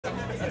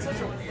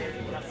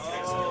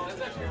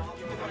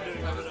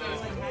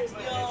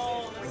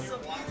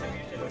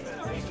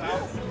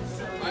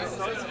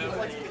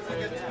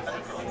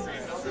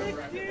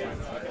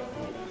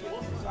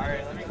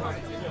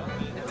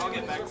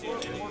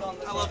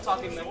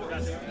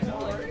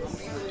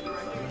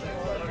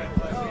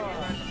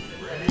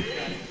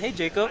Hey,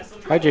 Jacob.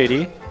 Hi,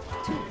 JD.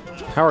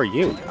 How are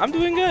you? I'm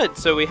doing good.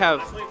 So we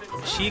have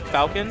Sheik,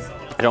 Falcon.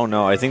 I don't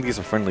know. I think these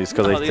are friendlies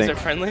because These are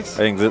friendlies? I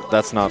think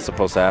that's not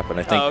supposed to happen.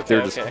 I think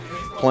they're just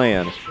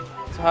playing.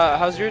 So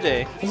how's your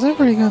day? Is that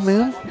pretty good,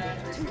 man?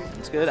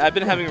 It's good. I've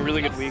been having a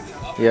really good week.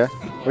 Yeah?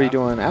 What are you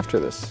doing after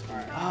this?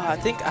 I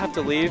think I have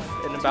to leave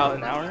in about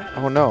an hour.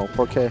 Oh, no.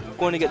 Okay. I'm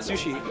going to get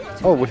sushi.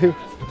 Oh, with who?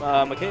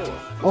 Michaela.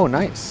 Oh,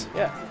 nice.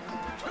 Yeah.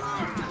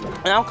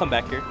 And I'll come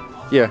back here.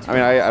 Yeah. I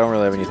mean, I don't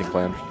really have anything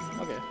planned.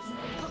 Okay.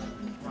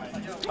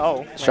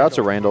 Oh. Shout out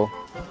to Randall.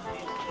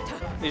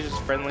 These are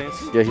just friendlies.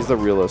 Yeah, he's the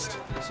realist.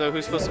 So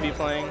who's supposed to be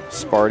playing?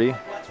 Sparty.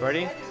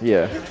 Sparty?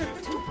 Yeah.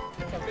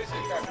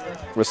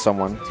 With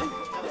someone.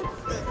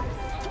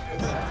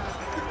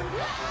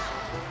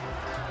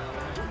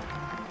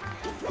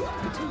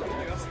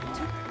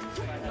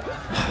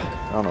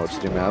 I don't know what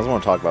to do, man. I just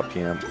want to talk about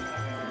PM.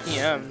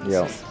 PM?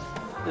 Yeah. This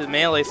is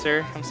melee,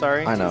 sir. I'm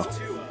sorry. I know.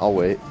 I'll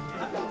wait.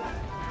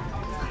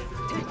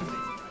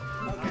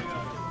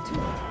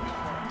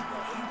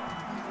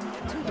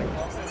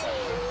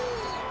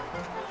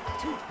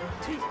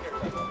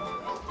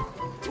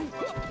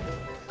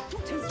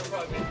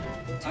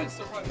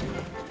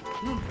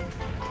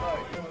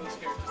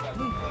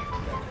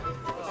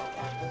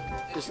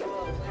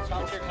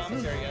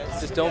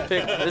 Just don't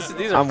pick.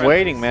 These are I'm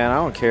waiting, man. I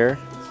don't care.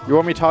 You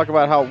want me to talk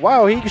about how,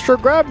 wow, he sure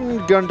grabbed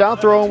and gun down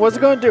throw and what's it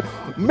going to do?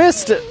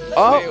 Missed it.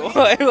 Oh.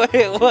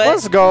 Wait, what?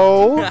 Let's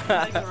go.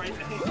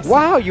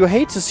 Wow, you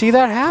hate to see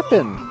that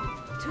happen.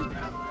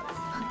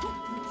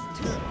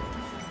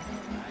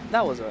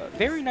 That was a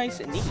very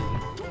nice knee.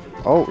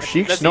 Oh,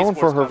 Sheik's known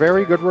for her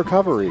very good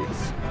recovery.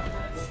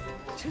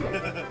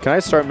 Can I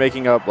start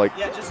making up, like...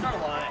 Yeah, just start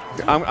lying.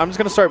 I'm just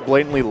going to start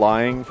blatantly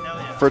lying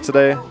for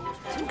today.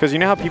 Because you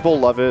know how people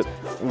love it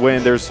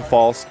when there's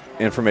false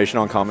information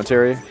on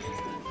commentary?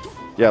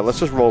 Yeah, let's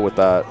just roll with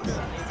that.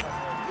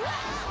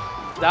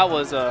 That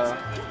was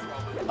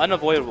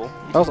unavoidable.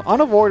 That was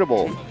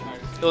unavoidable.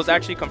 It was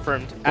actually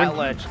confirmed at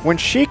ledge. When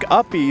Sheik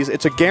uppies,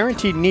 it's a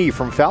guaranteed knee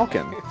from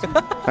Falcon.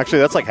 Actually,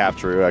 that's like half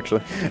true,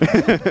 actually.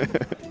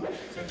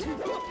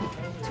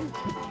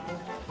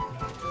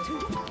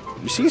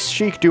 You see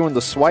Sheik doing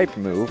the swipe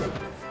move.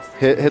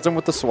 Hits him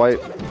with the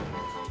swipe.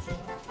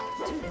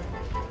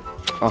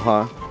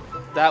 Uh-huh.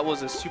 That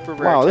was a super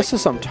rare. Wow, this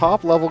is some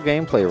top-level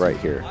gameplay right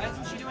here. Why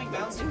isn't she doing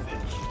bouncing fish?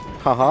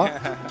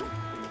 Haha.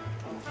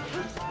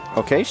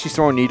 Okay, she's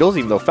throwing needles,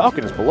 even though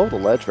Falcon is below the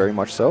ledge, very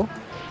much so.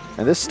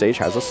 And this stage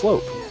has a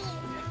slope.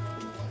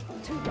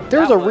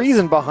 There's a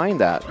reason behind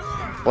that.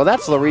 Well,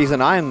 that's the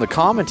reason I'm the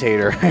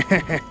commentator.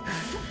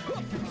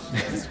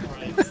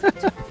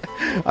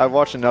 I've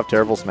watched enough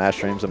terrible Smash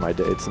streams in my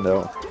day to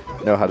know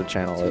how to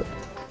channel it.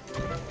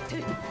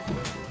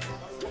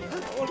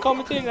 I want to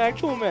commentate an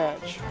actual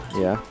match.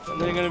 Yeah. And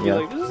then you're gonna be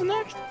like, "This is an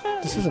actual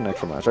match." This is an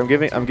actual match.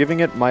 I'm giving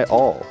it my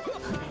all.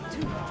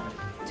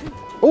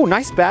 Oh,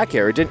 nice back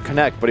air. It didn't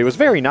connect, but it was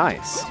very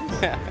nice.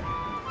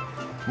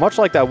 Much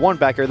like that one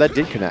back air that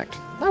did connect.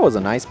 That was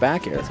a nice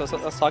back air. So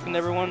I was talking to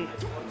everyone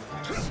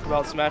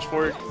about Smash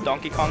 4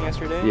 Donkey Kong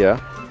yesterday. Yeah.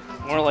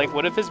 And we're like,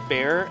 what if his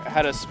bear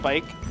had a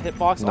spike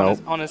hitbox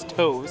on his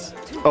toes?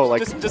 Oh,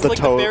 like just the like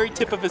toe. the very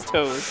tip of his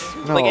toes.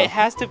 No. Like it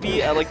has to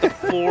be at like the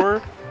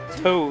 4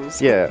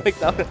 toes. Yeah. Like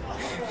that,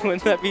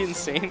 wouldn't that be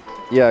insane?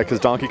 Yeah,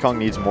 because Donkey Kong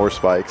needs more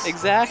spikes.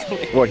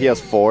 Exactly. What, he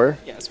has 4?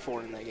 Yeah, it's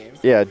 4 in that game.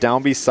 Yeah,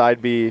 down B,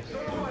 side B.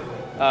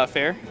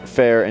 Fair.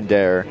 Fair and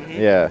dare.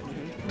 Yeah.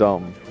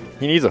 Dumb.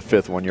 He needs a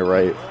 5th one, you're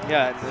right.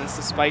 Yeah, and it's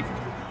the spike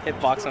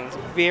hitbox on his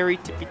very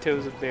tippy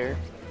toes of bear.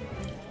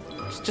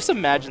 Just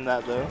imagine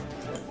that, though.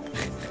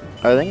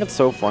 I think it's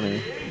so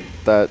funny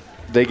that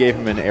they gave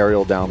him an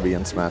aerial down B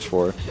in Smash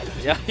 4.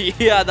 Yeah,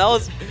 yeah, that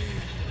was...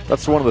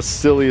 That's one of the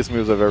silliest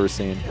moves I've ever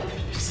seen.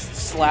 Just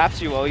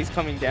slaps you while he's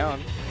coming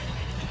down.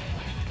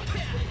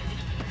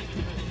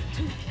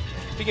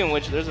 Speaking of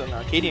which, there's an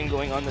Arcadian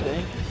going on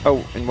today.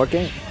 Oh, in what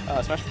game?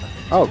 Smash 4.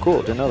 Oh,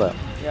 cool. Didn't know that.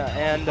 Yeah,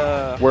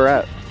 and... Where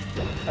at?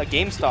 A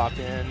GameStop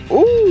in...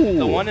 Ooh!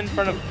 The one in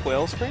front of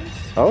Quail Springs?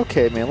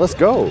 Okay, man. Let's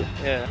go.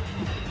 Yeah.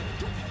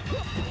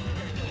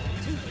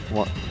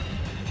 What?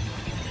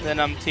 Then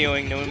I'm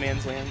TOing No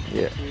Man's Land.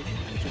 Yeah. Next week,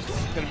 which is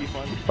going to be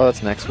fun. Oh,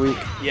 that's next week?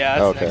 Yeah,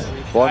 that's okay. next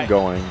week. Well, I'm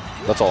going.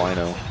 That's all I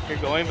know. You're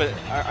going, but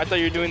I thought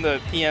you were doing the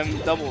PM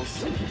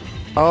doubles.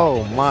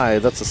 Oh, my.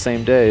 That's the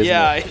same day, isn't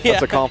Yeah, it? yeah.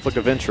 That's a conflict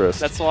of interest.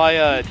 That's why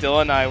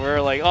Dylan and I were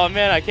like, oh,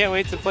 man, I can't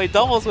wait to play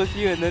doubles with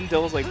you. And then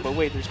Dylan's like, but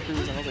wait, there's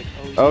crews. And I was like,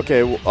 oh, yeah.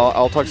 Okay, well,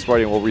 I'll talk to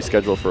Sparty and we'll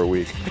reschedule for a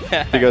week.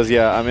 Because,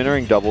 yeah, I'm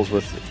entering doubles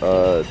with...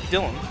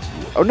 Dylan.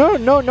 Oh,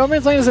 No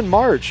Man's Land is in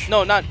March.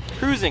 No, not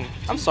cruising.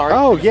 I'm sorry.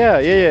 Oh,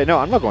 yeah. No,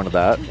 I'm not going to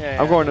that.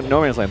 Yeah, I'm going to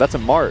No Man's Land. That's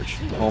in March,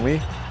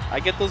 homie. I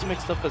get those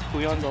mixed up because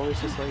Puyon's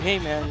always just like, hey,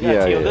 man, you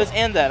gotta TO this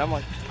and that. I'm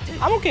like,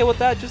 I'm okay with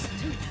that. Just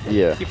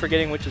keep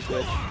forgetting which is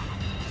which.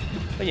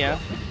 But yeah.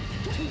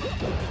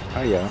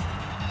 Oh, yeah.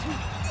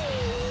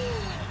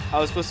 I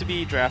was supposed to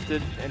be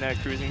drafted in a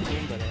cruising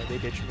team, but they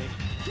ditched me.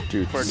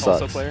 Dude, for a sucks.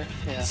 Tulsa player.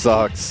 Yeah.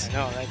 Sucks. I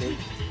know, right?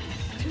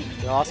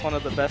 You lost one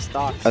of the best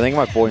stocks. I think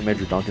my boy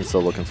Major Duncan's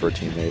still looking for a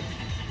teammate.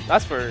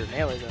 That's for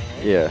Melee though,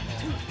 right? Yeah.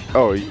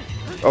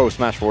 Oh,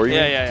 Smash 4 you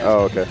mean? Yeah.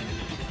 Oh, okay.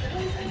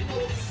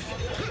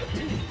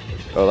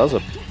 Oh, that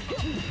was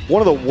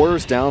one of the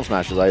worst down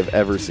smashes I've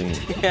ever seen.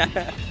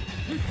 Yeah.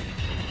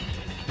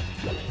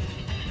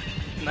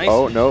 Nice.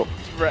 Oh, no.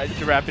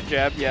 Rapid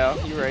jab, yeah,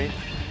 you're right.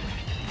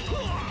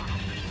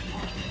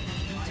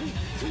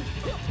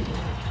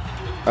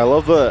 I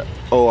love the,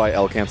 I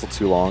L canceled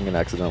too long and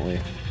accidentally.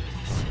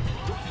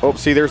 Oh,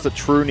 see, there's the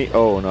true knee.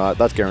 Oh, no,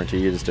 that's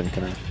guaranteed. You just didn't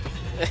connect.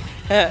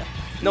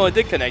 No, it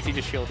did connect. He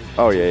just shielded.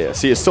 Oh, yeah.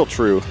 See, it's still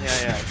true.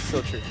 Yeah, it's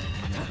still true.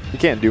 You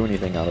can't do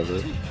anything out of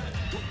it.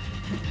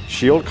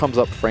 Shield comes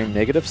up frame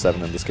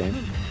 -7 in this game.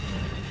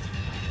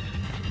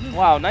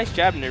 Wow, nice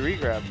jab and a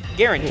regrab.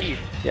 Guaranteed.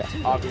 Yeah.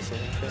 Obviously.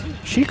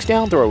 Sheik's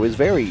down throw is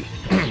very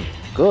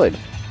good.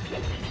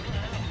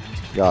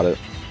 Got it.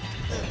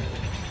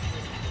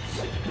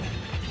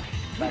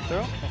 Back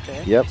throw?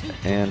 Okay. Yep,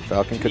 and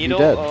Falcon could Needle.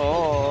 be dead.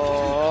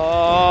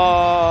 Oh,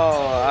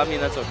 I mean,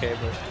 that's okay,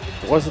 but.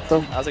 Was it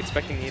though? I was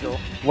expecting Needle.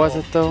 Was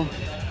it though?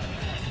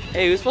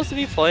 Hey, who's supposed to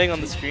be playing on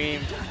the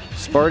stream?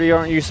 Sparty,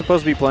 aren't you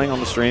supposed to be playing on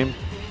the stream?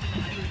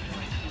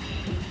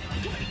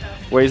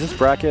 Wait, is this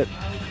bracket?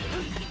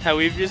 How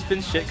we've just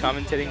been shit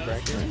commentating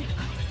bracket.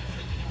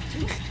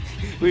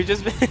 We've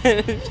just been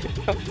shit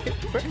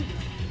commentating bracket.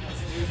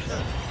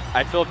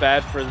 I feel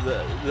bad for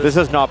the this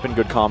has not been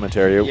good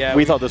commentary. Yeah,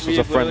 we thought this was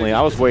a friendly.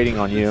 I was waiting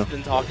on you.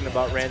 Been talking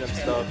about random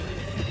stuff.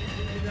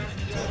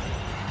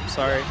 I'm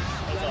sorry.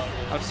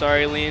 I'm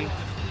sorry, Leen.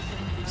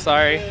 I'm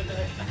sorry.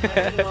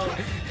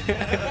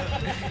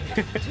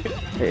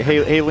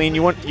 hey, Leen,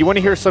 you want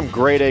to hear some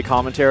grade A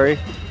commentary?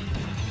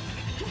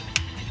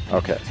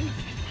 Okay.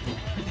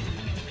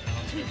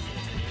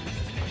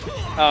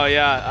 Oh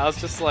yeah, I was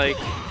just like.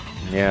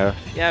 Yeah.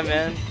 Yeah,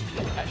 man.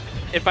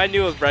 If I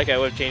knew it was bracket, I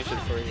would have changed it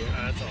for you.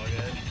 That's all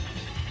good.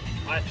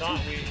 I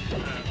thought we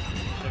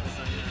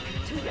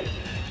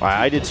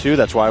I did too.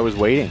 That's why I was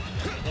waiting.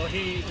 Well,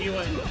 he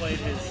went and played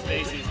his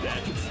Stacy's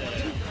match instead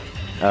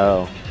of.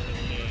 Oh.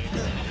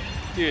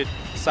 Dude,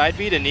 side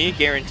B to knee,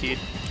 guaranteed.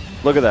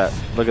 Look at that.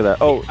 Look at that.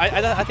 Oh.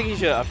 I think he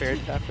should have up aired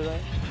after that.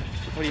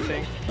 What do you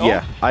think? Oh.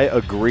 Yeah, I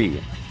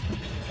agree.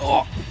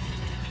 Oh.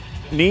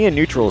 Knee and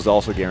neutral is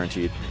also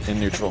guaranteed in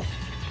neutral.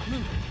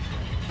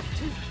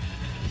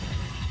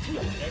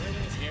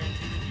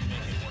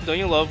 Don't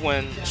you love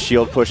when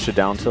Shield push to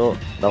down tilt?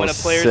 That when was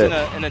a player's sick.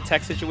 in a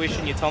tech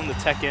situation, you tell them to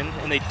tech in,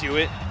 and they do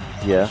it?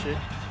 Yeah. Shit.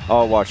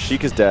 Oh, watch.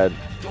 Sheik is dead.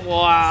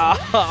 Wow.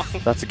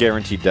 That's a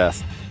guaranteed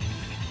death.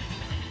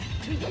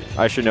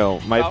 I should know.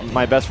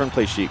 My best friend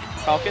plays Sheik.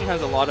 Falcon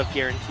has a lot of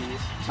guarantees.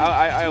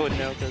 I would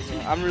know because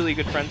I'm really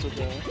good friends with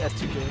the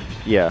S2J.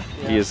 Yeah,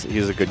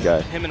 he's a good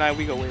guy. Him and I,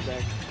 we go way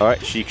back. All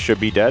right, Sheik should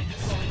be dead.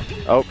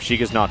 Oh,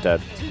 Sheik is not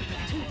dead.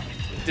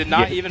 Did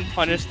not even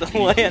punish the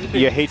land.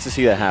 You hate to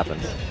see that happen.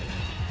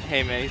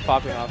 Hey man, he's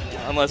popping off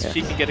now. Unless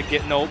she can get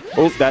a nope.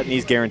 Oh, that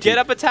knee's guaranteed. Get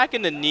up attack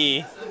in the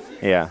knee.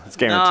 Yeah, it's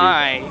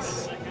guaranteed.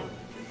 Nice.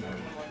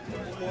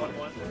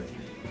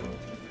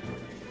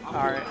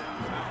 Alright.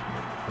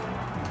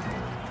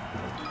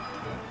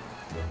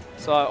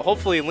 So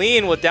hopefully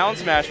Leen will down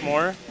smash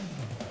more.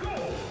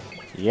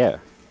 Yeah.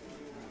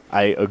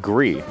 I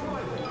agree.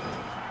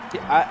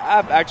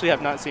 I actually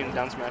have not seen him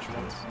down smash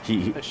once.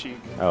 A Sheik.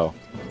 Oh.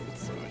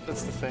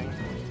 That's the thing.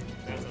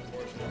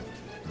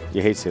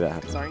 You hate to see that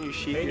happen. Aren't you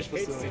Sheik? You're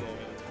supposed to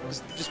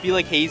just be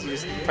like Hazy.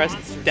 Just press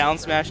down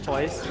smash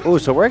twice. Oh,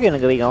 so we're going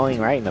to be going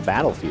right in the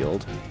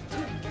battlefield.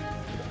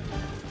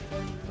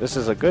 This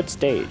is a good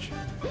stage.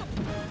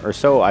 Or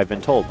so I've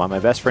been told by my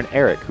best friend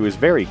Eric, who is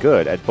very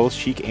good at both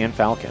Sheik and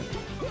Falcon.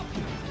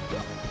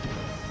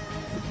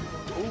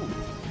 Ooh.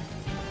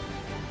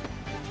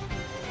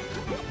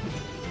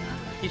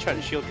 He tried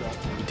to shield drop.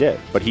 He did,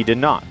 but he did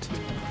not.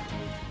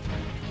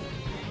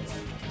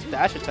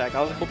 Dash attack.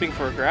 I was hoping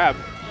for a grab.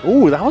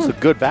 Ooh, that was a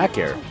good back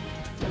air.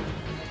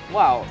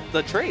 Wow,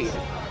 the trade.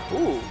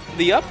 Ooh,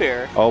 the up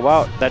air. Oh,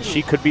 wow, that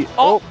Sheik could be...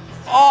 Oh!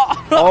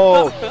 Oh,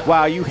 oh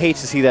wow, you hate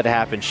to see that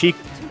happen.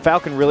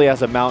 Falcon really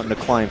has a mountain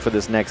to climb for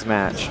this next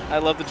match. I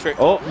love the trick.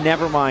 Oh,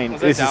 never mind.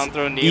 This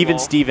is even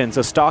Steven,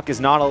 so stock is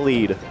not a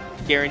lead.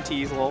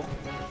 Guarantees, lol.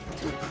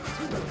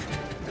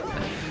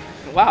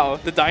 Wow,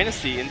 the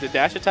dynasty and the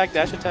dash attack,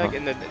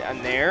 and the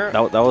nair.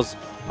 That was,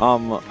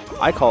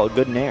 I call it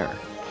good nair.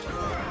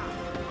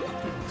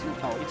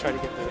 Oh, he tried to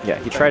get the... Yeah,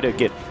 he tried to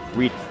get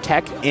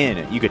tech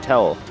in. You could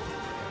tell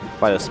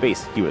by the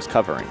space he was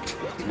covering.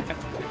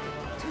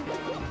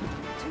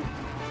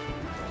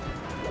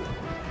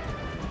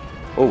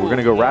 Oh, we're going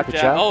to go no rapid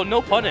jab. Oh,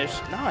 no punish.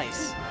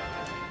 Nice.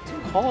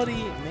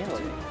 Quality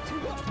melee.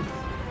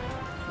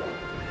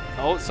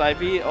 Oh, side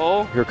B.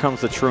 Oh. Here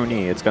comes the true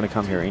knee. It's going to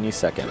come here any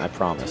second, I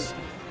promise.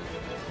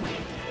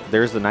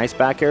 There's the nice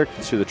back air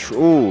to the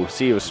true. Ooh,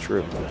 see, it was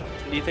true.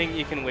 Do you think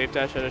you can wave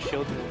dash at a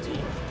shield in the knee?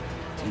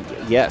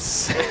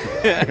 Yes.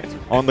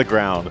 On the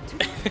ground.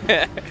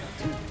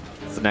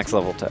 It's the next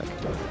level tech.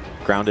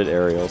 Grounded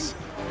aerials,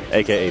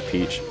 a.k.a.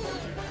 Peach.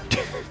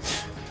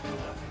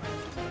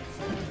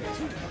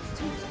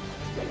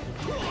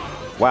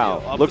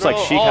 Wow, looks like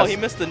Sheik has... he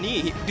missed the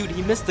knee. Dude,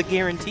 he missed the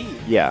guarantee.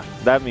 Yeah,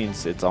 that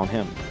means it's on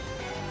him.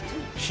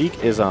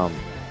 Sheik is down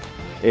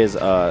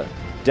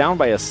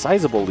by a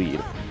sizable lead.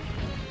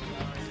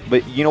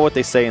 But you know what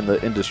they say in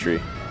the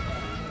industry?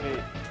 Wait.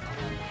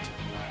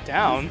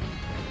 Down?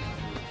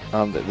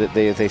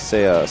 They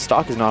say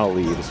stock is not a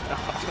lead.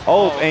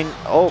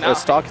 A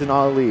stock is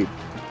not a lead.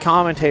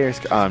 Commentators,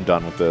 I'm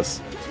done with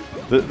this.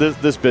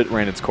 This bit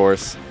ran its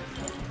course.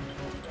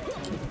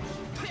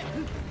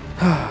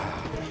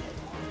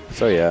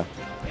 So yeah.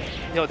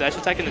 Yo, dash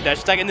attack in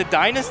the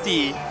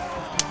Dynasty.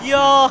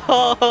 Yo!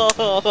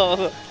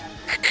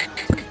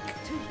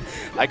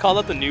 I call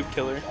that the noob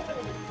killer.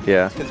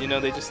 Yeah. Because you know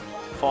they just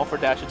fall for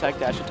dash attack,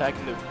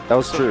 and that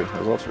was true. That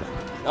was all true.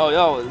 Oh,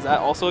 yo, is that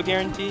also a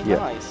guarantee? Yeah.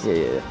 Nice.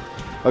 Yeah.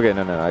 Okay,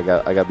 no, I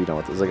gotta be done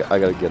with this. I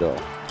gotta get up.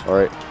 All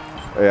right.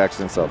 I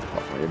actually installed the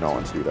platform. You don't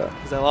want to do that.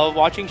 Because I love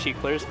watching Sheik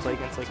players play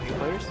against like new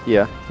players.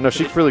 Yeah. No,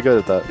 Sheik's really good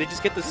at that. They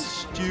just get the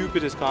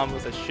stupidest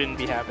combos that shouldn't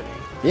be happening.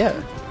 Yeah.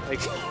 Like,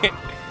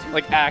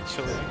 like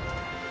actually.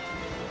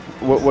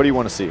 What do you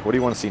want to see? What do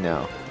you want to see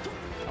now?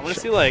 I want to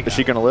see like. Is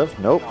she gonna live?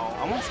 Nope. No,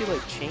 I want to see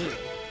like chain.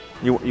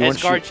 You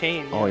want guard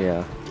chain. Yeah. Oh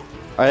yeah.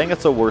 I think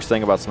that's the worst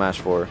thing about Smash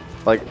 4.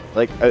 Like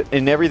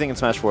in everything in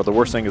Smash 4, the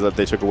worst thing is that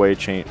they took away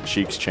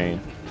Sheik's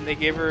chain. And they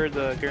gave her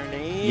the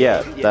grenade.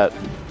 Yeah, that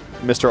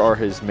Mr. R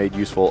has made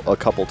useful a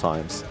couple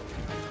times.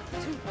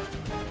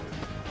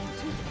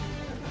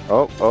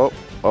 Oh,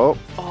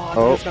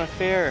 that's not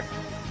fair.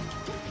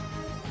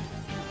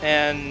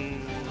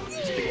 And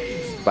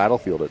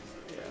Battlefielded.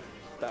 Yeah,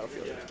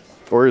 Battlefielded.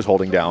 Or he's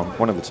holding down.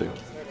 One of the two.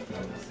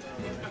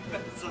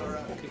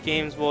 Good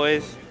games,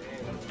 boys.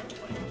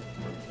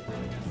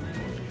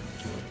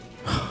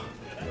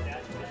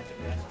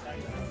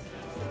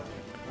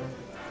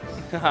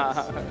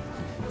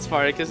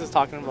 Spartacus is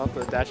talking about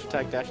the dash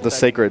attack. The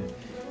sacred.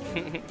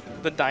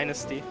 The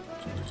Dynasty.